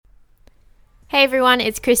Hey everyone,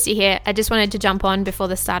 it's Christy here. I just wanted to jump on before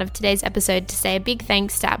the start of today's episode to say a big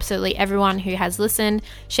thanks to absolutely everyone who has listened,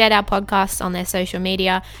 shared our podcast on their social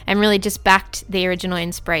media, and really just backed the original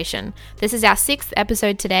inspiration. This is our 6th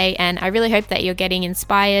episode today, and I really hope that you're getting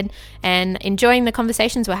inspired and enjoying the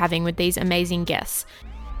conversations we're having with these amazing guests.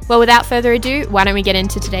 Well, without further ado, why don't we get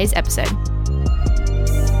into today's episode?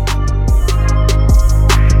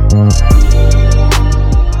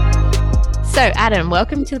 So, Adam,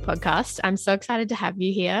 welcome to the podcast. I'm so excited to have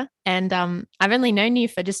you here. And I've only known you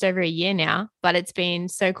for just over a year now, but it's been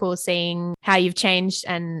so cool seeing how you've changed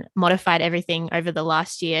and modified everything over the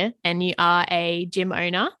last year. And you are a gym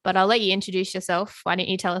owner, but I'll let you introduce yourself. Why don't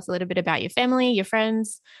you tell us a little bit about your family, your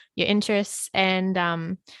friends, your interests,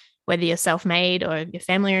 and whether you're self-made or your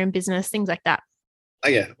family or in business, things like that. Oh,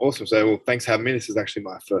 yeah, awesome. So, well, thanks for having me. This is actually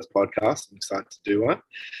my first podcast. I'm excited to do one.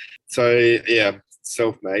 So, yeah,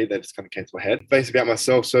 self-made, that just kind of came to my head. Basically about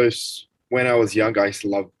myself, so when I was young, I used to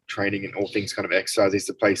love training and all things kind of exercise. I used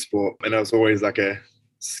to play sport, and I was always like a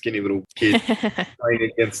skinny little kid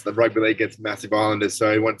playing against the rugby league against massive islanders. So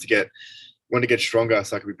I wanted to get stronger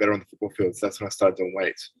so I could be better on the football field. So that's when I started doing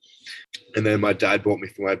weights. And then my dad bought me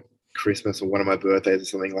for my Christmas or one of my birthdays or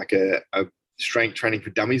something like a strength training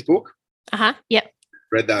for dummies book. Yep.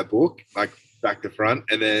 Read that book like back to front,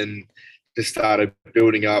 and then just started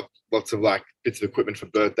building up lots of like bits of equipment for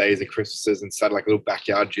birthdays and Christmases, and started like a little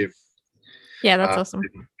backyard gym. Yeah, that's awesome.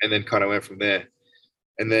 And then kind of went from there.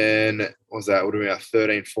 And then what was that? What were we at?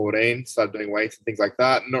 13, 14, started doing weights and things like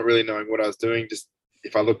that. Not really knowing what I was doing. Just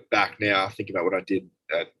if I look back now, thinking about what I did,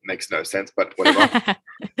 that makes no sense, but whatever.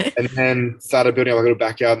 And then started building up a little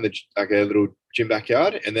backyard like a little gym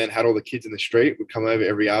backyard, and then had all the kids in the street would come over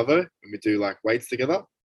every other and we'd do like weights together.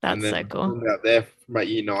 That's so cool. Out there from about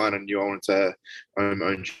year 9, and I wanted to own my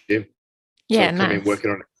own gym. Yeah, so nice. Been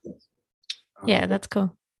working on it. Yeah, that's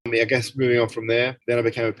cool. I guess moving on from there, then I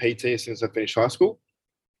became a PT as soon as I finished high school,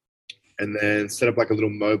 and then set up like a little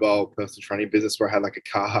mobile personal training business where I had like a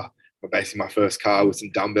car, basically my first car with some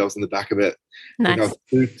dumbbells in the back of it. Nice. I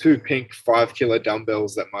think two pink 5 kilo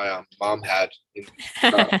dumbbells that my mum had in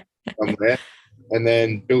somewhere. And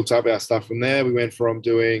then built up our stuff from there. We went from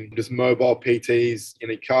doing just mobile PTs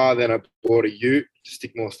in a car. Then I bought a ute to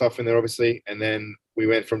stick more stuff in there, obviously. And then we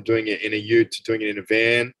went from doing it in a ute to doing it in a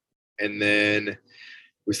van. And then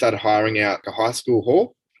we started hiring out a high school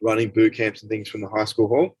hall, running boot camps and things from the high school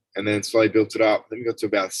hall. And then slowly built it up. Then we got to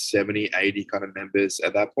about 70, 80 kind of members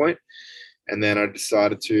at that point. And then I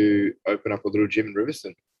decided to open up a little gym in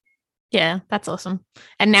Riverstone. Yeah, that's awesome.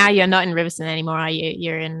 And now you're not in Riverstone anymore, are you?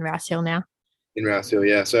 You're in Rouse Hill now. In Rouse Hill,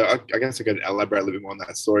 yeah. So I guess I could elaborate a little bit more on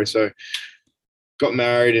that story. So got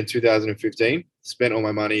married in 2015, spent all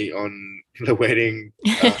my money on the wedding,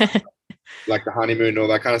 like the honeymoon and all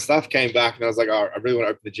that kind of stuff. Came back and I was like, oh, I really want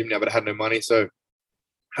to open the gym now, but I had no money. So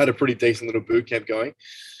had a pretty decent little boot camp going.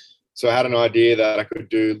 So I had an idea that I could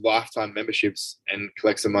do lifetime memberships and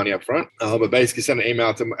collect some money up front. But basically sent an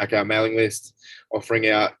email to like our mailing list offering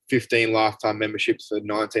out 15 lifetime memberships for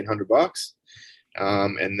 $1,900.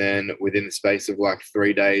 And then within the space of like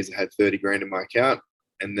 3 days, I had 30 grand in my account,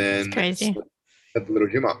 and then That's crazy. Had the little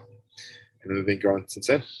gym up, and then we've been growing since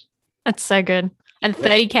then. That's so good. And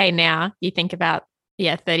 30K now, you think about,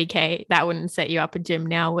 30K, that wouldn't set you up a gym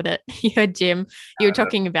now, would it? Your gym, you were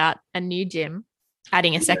talking about a new gym,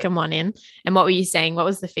 adding a second one in. And what were you saying? What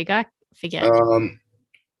was the figure? I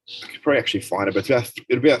could probably actually find it, but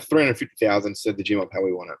it'll be about 350,000 to set the gym up how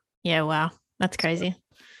we want it. Yeah, wow. That's crazy.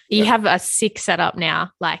 You have a sick setup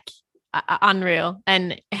now, like unreal.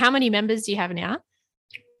 And how many members do you have now?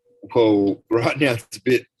 Well, right now it's a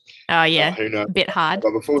bit. Oh yeah, who knows? A bit hard.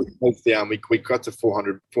 But before we moved down, we got to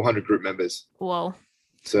 400 group members. Whoa.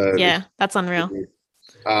 So yeah, that's unreal.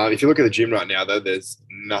 If you look at the gym right now, though, there's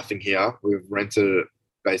nothing here. We've rented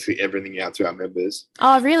basically everything out to our members.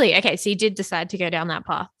 Oh, really? Okay, so you did decide to go down that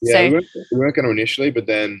path. Yeah, so, we weren't going to initially, but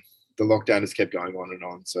then the lockdown just kept going on and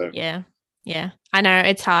on. So yeah, I know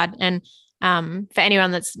it's hard. And for anyone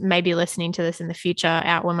that's maybe listening to this in the future,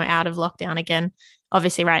 when we're out of lockdown again,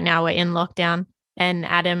 obviously right now we're in lockdown. And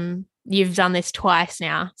Adam, you've done this twice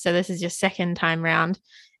now. So this is your second time round.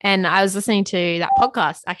 And I was listening to that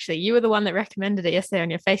podcast, actually. You were the one that recommended it yesterday on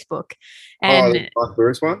your Facebook. And the Mike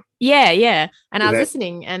Burris one? Yeah. And I was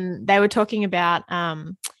listening, and they were talking about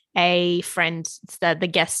a friend, the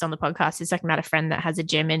guest on the podcast is talking about a friend that has a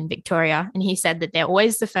gym in Victoria, and he said that they're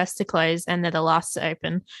always the first to close and they're the last to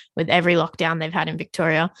open with every lockdown they've had in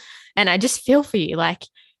Victoria. And I just feel for you. Like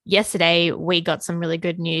yesterday we got some really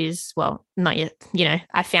good news. Well, not yet,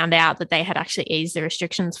 I found out that they had actually eased the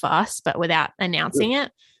restrictions for us, but without announcing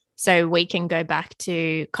it. so we can go back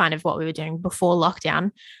to kind of what we were doing before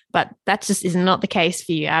lockdown. But that just is not the case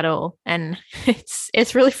for you at all. And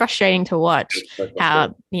it's really frustrating to watch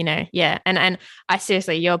how, yeah. And I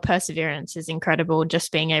seriously, your perseverance is incredible,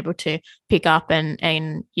 just being able to pick up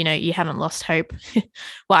and you haven't lost hope.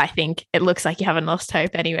 Well, I think it looks like you haven't lost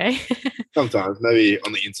hope anyway. Sometimes, maybe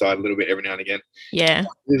on the inside a little bit every now and again. Yeah.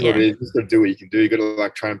 It is what it is. You just got to do what you can do. You got to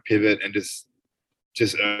like try and pivot and just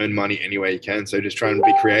earn money any way you can. So just try and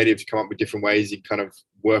be creative to come up with different ways you kind of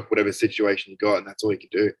work whatever situation you got, and that's all you can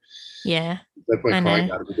do. Yeah. There's no point crying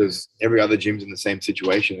about it because every other gym's in the same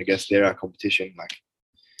situation. I guess they're our competition. Like,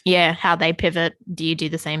 yeah, how they pivot. Do you do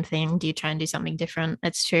the same thing? Do you try and do something different?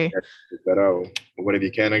 It's true. Better or whatever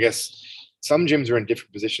you can. I guess some gyms are in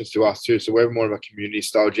different positions to us too. So we're more of a community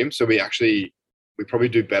style gym. So we probably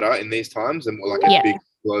do better in these times than like a big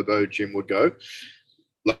Globo gym would go.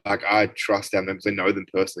 Like I trust our members, I know them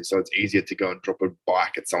personally, so it's easier to go and drop a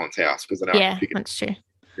bike at someone's house because I know I can pick that's true.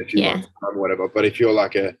 a few months or whatever. But if you're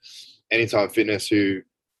like a Anytime Fitness who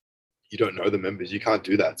you don't know the members, you can't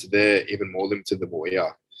do that. So they're even more limited than what we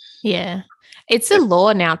are. Yeah. It's a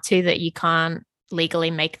law now too that you can't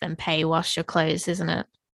legally make them pay whilst you're closed, isn't it?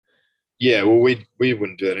 Yeah, well we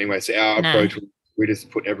wouldn't do that anyway. So our approach, we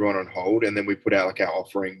just put everyone on hold and then we put out like our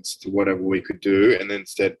offerings to whatever we could do, and then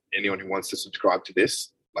said anyone who wants to subscribe to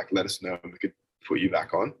this, like let us know and we could put you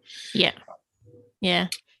back on. Yeah.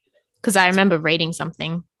 Because I remember reading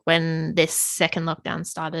something when this second lockdown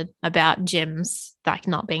started about gyms like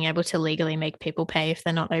not being able to legally make people pay if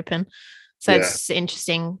they're not open. So it's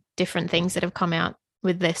interesting, different things that have come out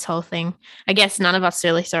with this whole thing. I guess none of us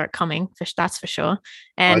really saw it coming, that's for sure.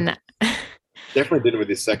 And I definitely did it with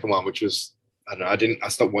this second one, which was, I don't know, I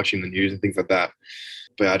stopped watching the news and things like that,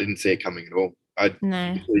 but I didn't see it coming at all.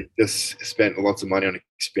 I just spent lots of money on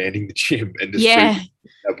expanding the gym and just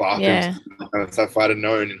bathrooms and stuff. If I'd have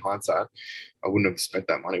known in hindsight, I wouldn't have spent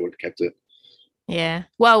that money, would have kept it. Yeah.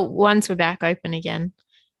 Well, once we're back open again,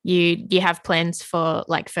 you have plans for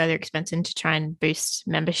like further expansion to try and boost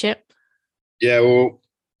membership? Yeah, well,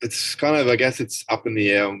 it's kind of, I guess it's up in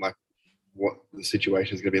the air on like what the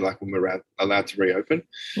situation is going to be like when we're allowed to reopen.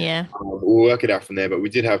 Yeah. We'll work it out from there, but we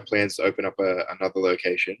did have plans to open up another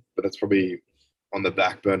location, but that's probably on the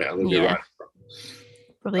back burner a little bit right now.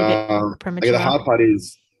 Probably a bit premature. The hard part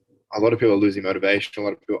is a lot of people are losing motivation. A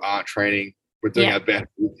lot of people aren't training. We're doing our best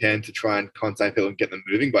we can to try and contact people and get them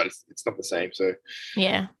moving, but it's not the same. So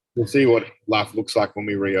we'll see what life looks like when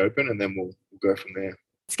we reopen, and then we'll go from there.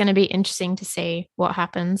 It's going to be interesting to see what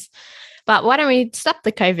happens. But why don't we stop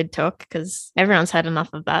the COVID talk, because everyone's had enough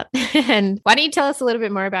of that. And why don't you tell us a little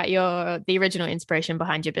bit more about the original inspiration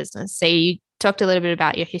behind your business? So you talked a little bit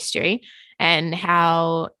about your history and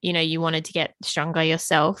how, you wanted to get stronger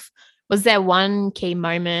yourself. Was there one key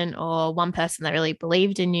moment or one person that really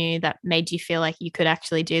believed in you that made you feel like you could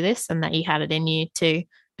actually do this and that you had it in you to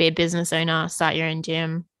be a business owner, start your own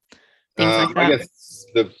gym, things like that? I guess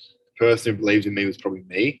the person who believes in me was probably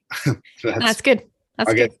me. That's good.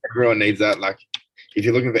 I guess everyone needs that. Like, if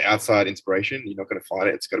you're looking for outside inspiration, you're not going to find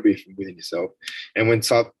it. It's got to be from within yourself. And when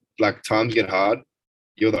times get hard,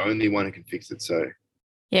 you're the only one who can fix it. So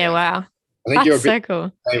wow. I think you're a bit so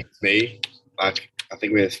cool. Same as me. Like, I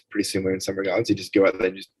think we're pretty similar in some regards. You just go out there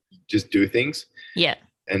and just do things. Yeah.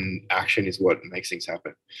 And action is what makes things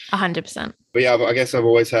happen. 100%. But yeah, I guess I've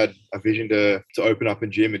always had a vision to open up a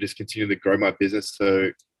gym and just continue to grow my business. So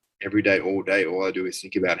every day, all day, all I do is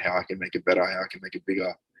think about how I can make it better, how I can make it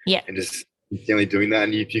bigger. Yeah. And just continually doing that.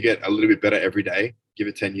 And if you get a little bit better every day, give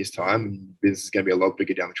it 10 years time, and business is going to be a lot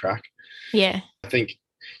bigger down the track. Yeah. I think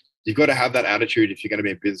you've got to have that attitude if you're going to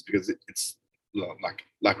be in business, because it's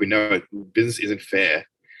like we know, business isn't fair.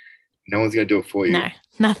 No one's going to do it for you. No,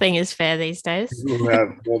 nothing is fair these days. People have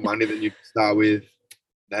more money than you to start with.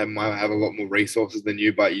 They might have a lot more resources than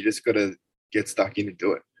you, but you just got to get stuck in and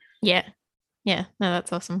do it. Yeah. Yeah. No,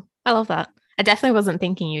 that's awesome. I love that. I definitely wasn't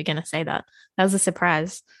thinking you were going to say that. That was a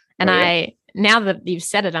surprise. And now that you've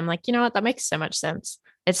said it, I'm like, you know what? That makes so much sense.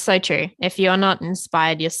 It's so true. If you're not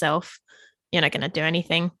inspired yourself, you're not going to do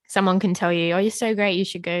anything. Someone can tell you, oh, you're so great, you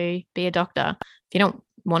should go be a doctor. If you don't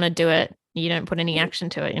want to do it, you don't put any action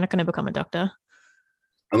to it, you're not going to become a doctor.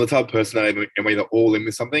 I'm the type of person that I'm either all in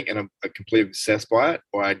with something and I'm completely obsessed by it,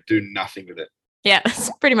 or I do nothing with it. Yeah,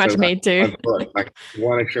 it's pretty much me too. Like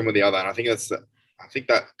one extreme or the other. And I think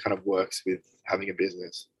that kind of works with having a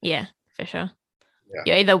business. Yeah, for sure. Yeah.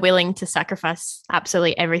 You're either willing to sacrifice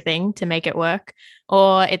absolutely everything to make it work,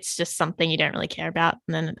 or it's just something you don't really care about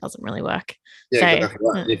and then it doesn't really work. Yeah, so, exactly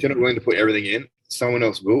right. If you're not willing to put everything in, someone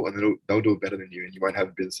else will, and they'll do it better than you, and you won't have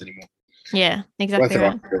a business anymore. Yeah, exactly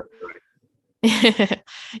right.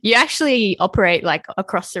 You actually operate like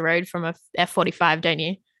across the road from a F45, don't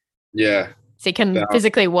you? Yeah. So you can Now,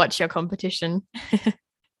 physically watch your competition.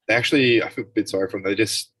 they actually, I feel a bit sorry for them.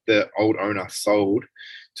 The old owner sold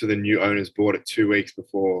to the new owners, bought it 2 weeks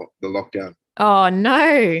before the lockdown. Oh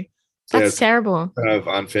no, So yeah, that's it's terrible. kind of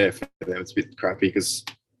unfair for them. It's a bit crappy because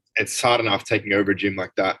it's hard enough taking over a gym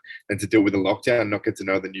like that, and to deal with the lockdown and not get to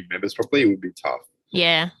know the new members properly, it would be tough.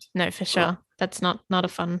 Yeah, no, for Uh, sure. That's not a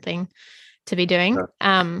fun thing to be doing.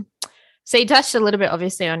 no. So you touched a little bit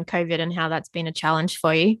obviously on COVID and how that's been a challenge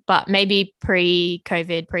for you, but maybe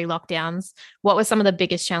pre-COVID, pre-lockdowns, what were some of the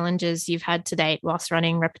biggest challenges you've had to date whilst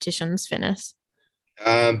running Repetitions Fitness?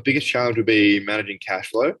 Biggest challenge would be managing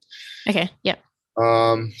cash flow. Okay, yep.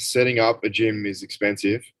 Setting up a gym is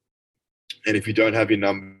expensive, and if you don't have your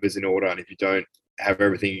numbers in order, and if you don't have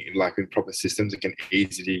everything in proper systems, you can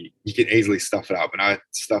easily stuff it up. And I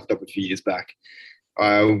stuffed up a few years back.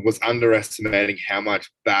 I was underestimating how much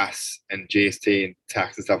BAS and GST and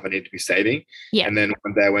tax and stuff I need to be saving. Yeah. And then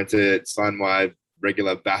one day I went to sign my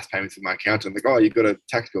regular BAS payments with my accountant. Like, oh, you got a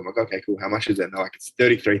tax bill. I'm like, okay, cool. How much is it? And they're like, it's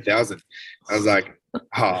 33,000. I was like,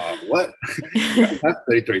 what? That's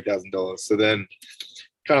 $33,000. So then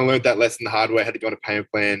kind of learned that lesson the hard way. Had to go on a payment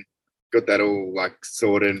plan, got that all like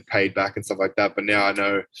sorted and paid back and stuff like that. But now I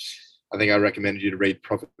know, I think I recommended you to read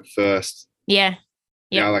Profit First. Yeah.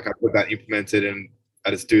 Yeah. Like I put that implemented, and I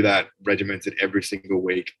just do that regimented every single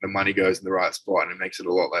week. The money goes in the right spot, and it makes it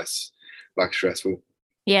a lot less like stressful.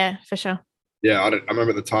 Yeah, for sure. Yeah, I remember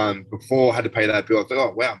at the time before I had to pay that bill. I thought,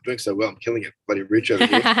 oh wow, I'm doing so well, I'm killing it, bloody rich over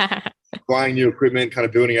here. Buying new equipment, kind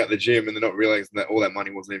of building out the gym, and then not realizing that all that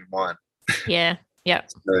money wasn't even mine. Yeah. Yeah.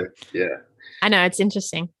 So yeah. I know, it's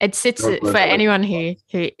interesting. It sits for anyone who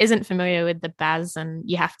isn't familiar with the BAS, and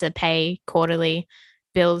you have to pay quarterly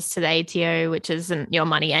bills to the ATO, which isn't your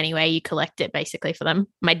money anyway. You collect it basically for them.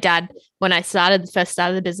 My dad, when I first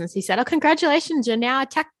started the business, he said, "Oh, congratulations, you're now a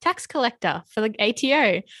tax collector for the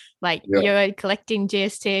ATO. Like you're collecting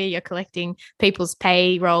GST, you're collecting people's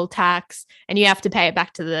payroll tax, and you have to pay it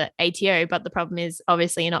back to the ATO. But the problem is,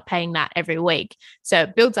 obviously, you're not paying that every week. So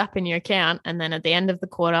it builds up in your account. And then at the end of the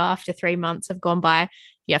quarter, after 3 months have gone by,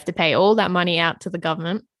 you have to pay all that money out to the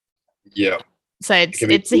government." Yeah. So it's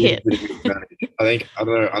a hit. I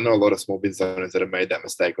know a lot of small business owners that have made that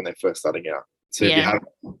mistake when they're first starting out. So if you have,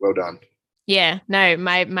 well done. Yeah, no,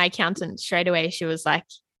 my accountant straight away, she was like,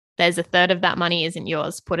 there's a third of that money isn't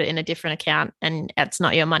yours. Put it in a different account, and it's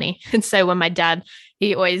not your money. And so when my dad,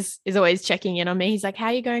 he is always checking in on me. He's like, how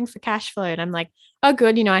are you going for cash flow? And I'm like, oh,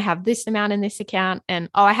 good. I have this amount in this account, and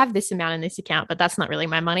I have this amount in this account, but that's not really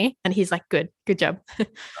my money. And he's like, good job. That's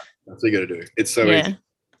what you got to do. It's so easy.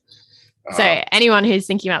 So anyone who's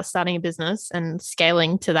thinking about starting a business and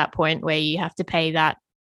scaling to that point where you have to pay that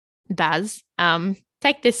BAS,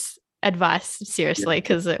 take this advice seriously,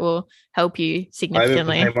 because it will help you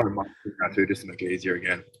significantly. I even pay too, just to make it easier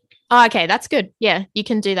again. Oh, okay, that's good. Yeah, you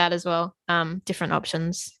can do that as well. Different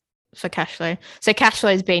options for cash flow. So cash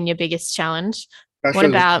flow has been your biggest challenge. What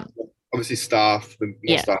about obviously staff? The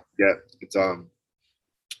more staff you get,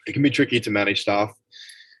 it can be tricky to manage staff.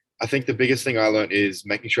 I think the biggest thing I learned is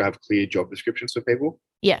making sure I have clear job descriptions for people.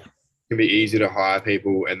 Yeah. It can be easy to hire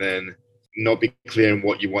people and then not be clear on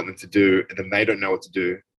what you want them to do, and then they don't know what to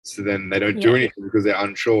do. So then they don't do anything because they're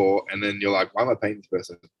unsure. And then you're like, why am I paying this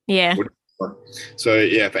person? Yeah. So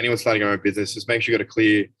yeah, if anyone's starting their own business, just make sure you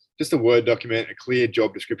got just a Word document, a clear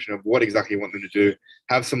job description of what exactly you want them to do.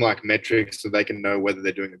 Have some metrics so they can know whether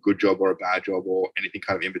they're doing a good job or a bad job or anything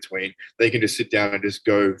kind of in between. They can just sit down and just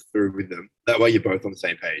go through with them. That way you're both on the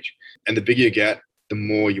same page. And the bigger you get, the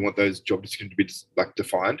more you want those job descriptions to be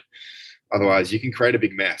defined. Otherwise, you can create a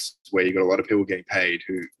big mess where you've got a lot of people getting paid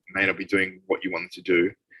who may not be doing what you want them to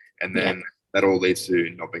do. And then that all leads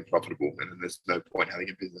to not being profitable. And then there's no point having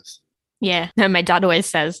a business. Yeah, no, my dad always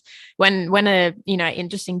says when a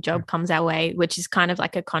interesting job comes our way, which is kind of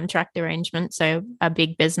like a contract arrangement, so a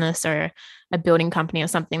big business or a building company or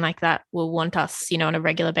something like that will want us, on a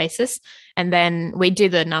regular basis, and then we do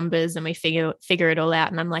the numbers and we figure it all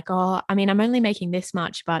out. And I'm like, oh, I'm only making this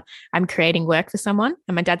much, but I'm creating work for someone.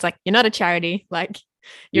 And my dad's like, you're not a charity,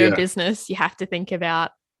 you're a business. You have to think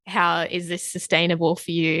about how is this sustainable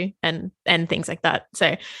for you and things like that.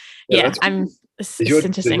 So It's interesting.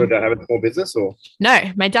 Does your dad have a small business or? No,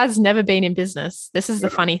 my dad's never been in business. This is the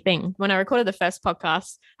funny thing. When I recorded the first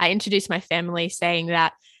podcast, I introduced my family saying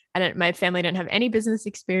that my family don't have any business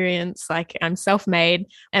experience. I'm self-made.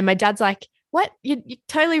 And my dad's like, what? You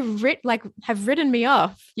totally have written me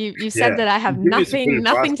off. You said that I have nothing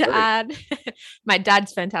to add. My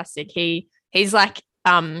dad's fantastic. He's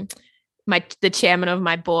the chairman of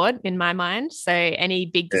my board in my mind. So any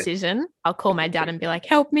big Yeah. decision, I'll call my dad and be like,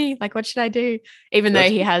 help me. Like, what should I do? Even though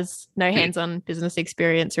That's he has no hands-on business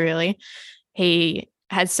experience, really, he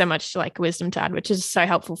has so much like wisdom to add, which is so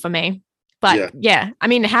helpful for me. But yeah. yeah, I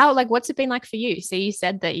mean, what's it been like for you? So you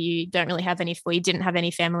said that you don't really have you didn't have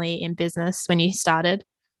any family in business when you started.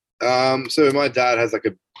 So my dad has like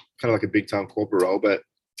a kind of like a big time corporate role, but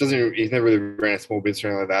he's never really ran a small business or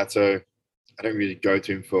anything like that. So I don't really go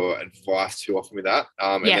to him for advice too often with that.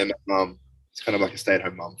 And Yeah. then my mum is kind of like a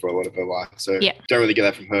stay-at-home mum for a lot of her life, so Yeah. don't really get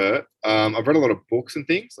that from her. I've read a lot of books and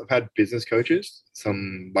things. I've had business coaches,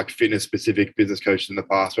 some like fitness-specific business coaches in the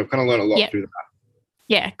past. So I've kind of learned a lot Yeah. through that.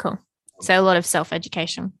 Yeah, cool. So a lot of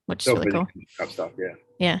self-education, which is really cool. Type stuff, yeah.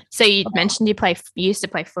 Yeah. So you mentioned you used to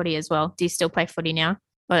play footy as well. Do you still play footy now?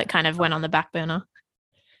 Or it kind of went on the back burner?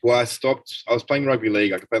 Well, I stopped. I was playing rugby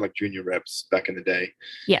league. I could play like junior reps back in the day.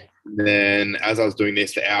 Yeah. And then as I was doing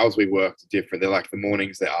this, the hours we worked are different. They're like the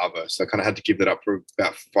mornings, they're Arvo. So I kind of had to give that up for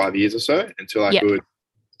about 5 years or so until I could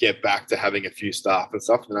get back to having a few staff and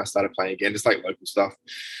stuff. And then I started playing again, just like local stuff,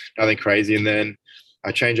 nothing crazy. And then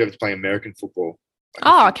I changed over to playing American football.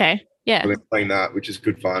 Okay. Yeah. So I've been playing that, which is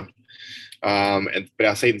good fun. But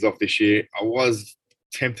our season's off this year. I was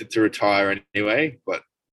tempted to retire anyway, but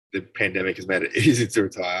the pandemic has made it easy to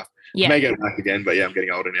retire. Yeah. I may get back again, but yeah, I'm getting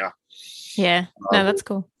older now. Yeah. No, that's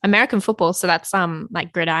cool. American football. So that's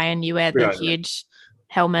like gridiron. You wear the huge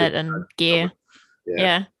helmet and gear.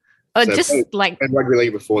 Yeah. Oh, So just like rugby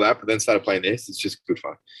league before that, but then started playing this. It's just good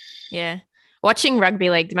fun. Yeah. Watching rugby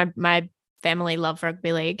league, my family love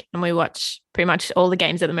rugby league and we watch pretty much all the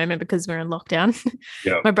games at the moment because we're in lockdown.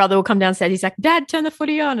 Yeah. My brother will come downstairs. He's like, Dad, turn the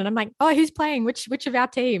footy on. And I'm like, oh, who's playing? Which of our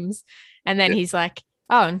teams? And then he's like,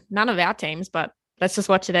 oh, none of our teams, but let's just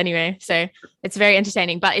watch it anyway. So it's very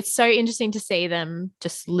entertaining, but it's so interesting to see them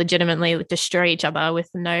just legitimately destroy each other with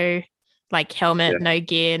no like helmet, no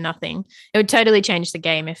gear, nothing. It would totally change the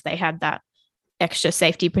game if they had that extra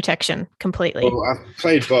safety protection completely. Well, I've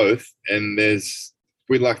played both, and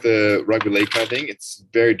with like the rugby league kind of thing, it's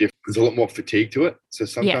very different. There's a lot more fatigue to it. So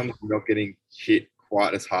sometimes you're not getting hit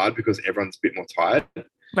quite as hard because everyone's a bit more tired.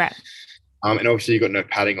 Right. And obviously you've got no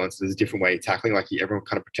padding on, so there's a different way of tackling. Like everyone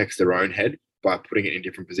kind of protects their own head by putting it in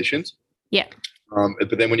different positions. Yeah.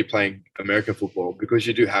 But then when you're playing American football, because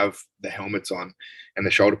you do have the helmets on and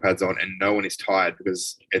the shoulder pads on and no one is tired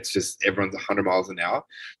because it's just everyone's 100 miles an hour,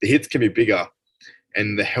 the hits can be bigger.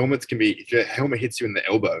 And the helmets can be, if your helmet hits you in the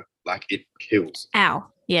elbow, like it kills. Ow.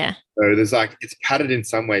 Yeah. So there's like, it's padded in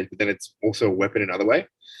some ways, but then it's also a weapon in other way.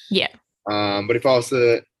 Yeah. But if I was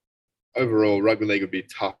to, overall, rugby league would be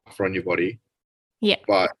tougher on your body. Yeah.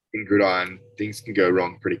 But in gridiron, things can go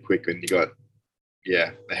wrong pretty quick when you got,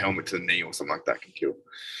 the helmet to the knee or something like that can kill.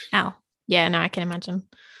 Ow. Yeah, no, I can imagine.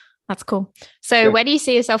 That's cool. So where do you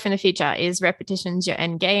see yourself in the future? Is repetitions your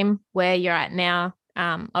end game? Where you're at now?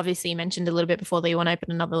 Obviously you mentioned a little bit before that you want to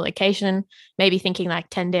open another location, maybe thinking like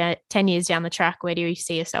 10 years down the track. Where do you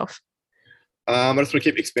see yourself? I just want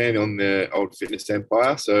to keep expanding on the old fitness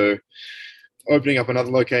empire. So opening up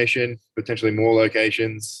another location, potentially more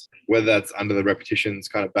locations, whether that's under the repetitions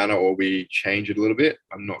kind of banner or we change it a little bit.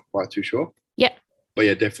 I'm not quite too sure. Yeah. But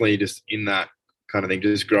yeah, definitely just in that kind of thing,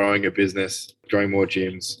 just growing a business, growing more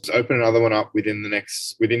gyms. Just open another one up within kind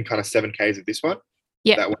of 7Ks of this one.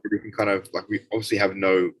 Yeah. That way we can kind of like, we obviously have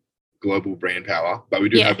no global brand power, but we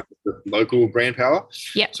do have local brand power.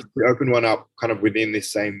 Yeah. So if we open one up kind of within this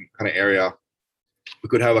same kind of area, we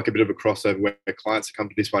could have like a bit of a crossover where clients come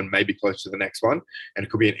to this one, maybe close to the next one, and it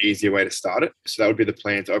could be an easier way to start it. So that would be the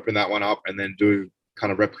plan, to open that one up and then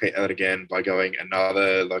kind of replicate that again by going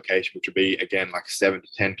another location, which would be again like 7 to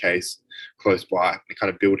 10 Ks close by, and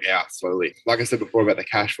kind of build out slowly. Like I said before about the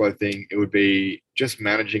cash flow thing, it would be just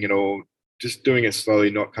managing it all, just doing it slowly,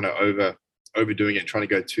 not kind of overdoing it, trying to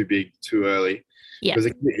go too big too early. Yeah. Because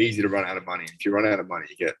it can be easy to run out of money. If you run out of money,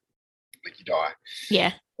 you die.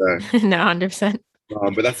 Yeah. So, no, 100%.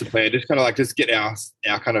 But that's the plan. Just kind of like get our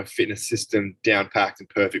kind of fitness system down packed and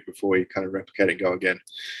perfect before we kind of replicate it and go again.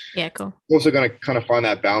 Yeah, cool. Also going to kind of find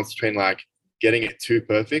that balance between like getting it too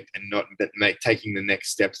perfect and not taking the next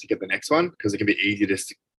steps to get the next one, because it can be easy just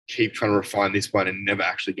to keep trying to refine this one and never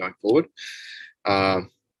actually going forward.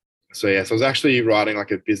 So I was actually writing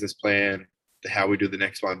like a business plan to how we do the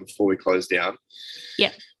next one before we close down.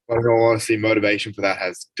 Yeah. But in all honesty, motivation for that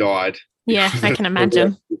has died. Yeah, I can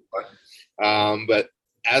imagine. But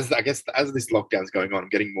as this lockdown's going on, I'm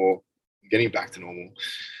getting back to normal.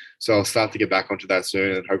 So I'll start to get back onto that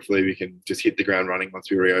soon, and hopefully we can just hit the ground running once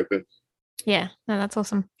we reopen. Yeah, no, that's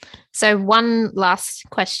awesome. So one last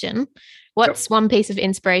question. What's one piece of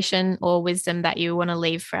inspiration or wisdom that you want to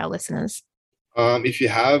leave for our listeners? If you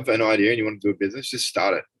have an idea and you want to do a business, just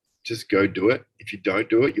start it. Just go do it. If you don't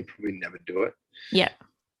do it, you'll probably never do it. Yeah.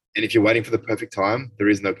 And if you're waiting for the perfect time, there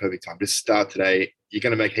is no perfect time. Just start today. You're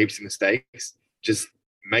going to make heaps of mistakes. Just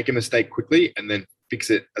make a mistake quickly and then fix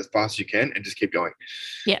it as fast as you can and just keep going.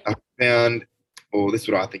 Yeah. I found, or this is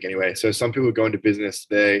what I think anyway. So some people go into business,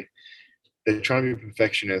 they're trying to be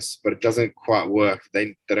perfectionists, but it doesn't quite work.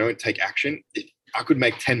 They don't take action. I could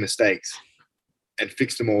make 10 mistakes and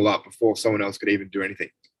fix them all up before someone else could even do anything.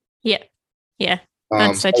 Yeah. Yeah.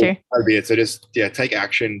 That's so true. That'd be it. So just, take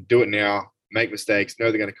action, do it now, make mistakes, know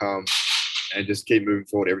they're going to come, and just keep moving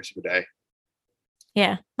forward every single day.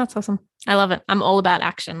 Yeah, that's awesome. I love it. I'm all about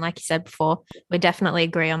action. Like you said before, we definitely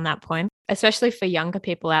agree on that point, especially for younger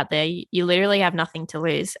people out there. You literally have nothing to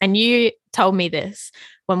lose. And you told me this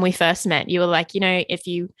when we first met. You were like, if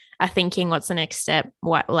you are thinking what's the next step,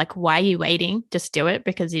 why are you waiting? Just do it,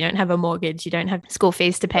 because you don't have a mortgage. You don't have school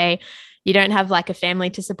fees to pay. You don't have like a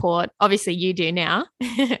family to support. Obviously you do now,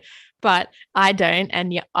 but I don't.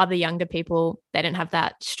 And other younger people, they don't have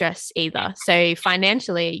that stress either. So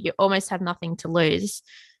financially, you almost have nothing to lose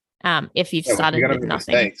if you've started with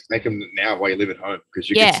nothing. Mistakes. Make them now while you live at home,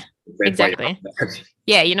 because exactly.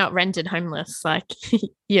 Yeah, you're not rented homeless. Like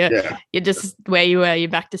you're just where you were.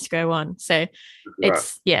 You're back to square one. So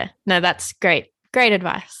that's great. Great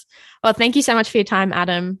advice. Well, thank you so much for your time,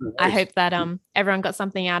 Adam. Nice. I hope that everyone got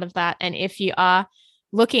something out of that. And if you are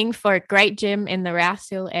looking for a great gym in the Rouse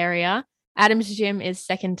Hill area, Adam's gym is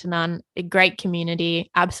second to none. A great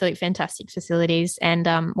community, absolute fantastic facilities. And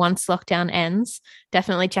once lockdown ends,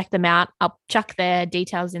 definitely check them out. I'll chuck their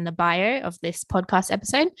details in the bio of this podcast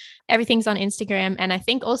episode. Everything's on Instagram. And I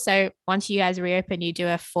think also once you guys reopen, you do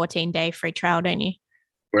a 14-day free trial, don't you?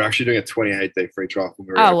 We're actually doing a 28-day free trial.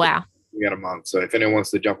 Oh, wow. We got a month. So if anyone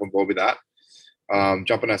wants to jump on board with that,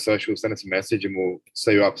 jump on our social, send us a message, and we'll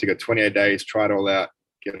set you up. So you got 28 days, try it all out,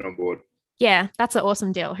 get it on board. Yeah, that's an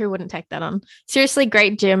awesome deal. Who wouldn't take that on? Seriously,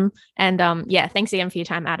 great gym. And thanks again for your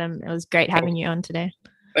time, Adam. It was great having you on today.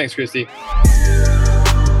 Thanks, Christy.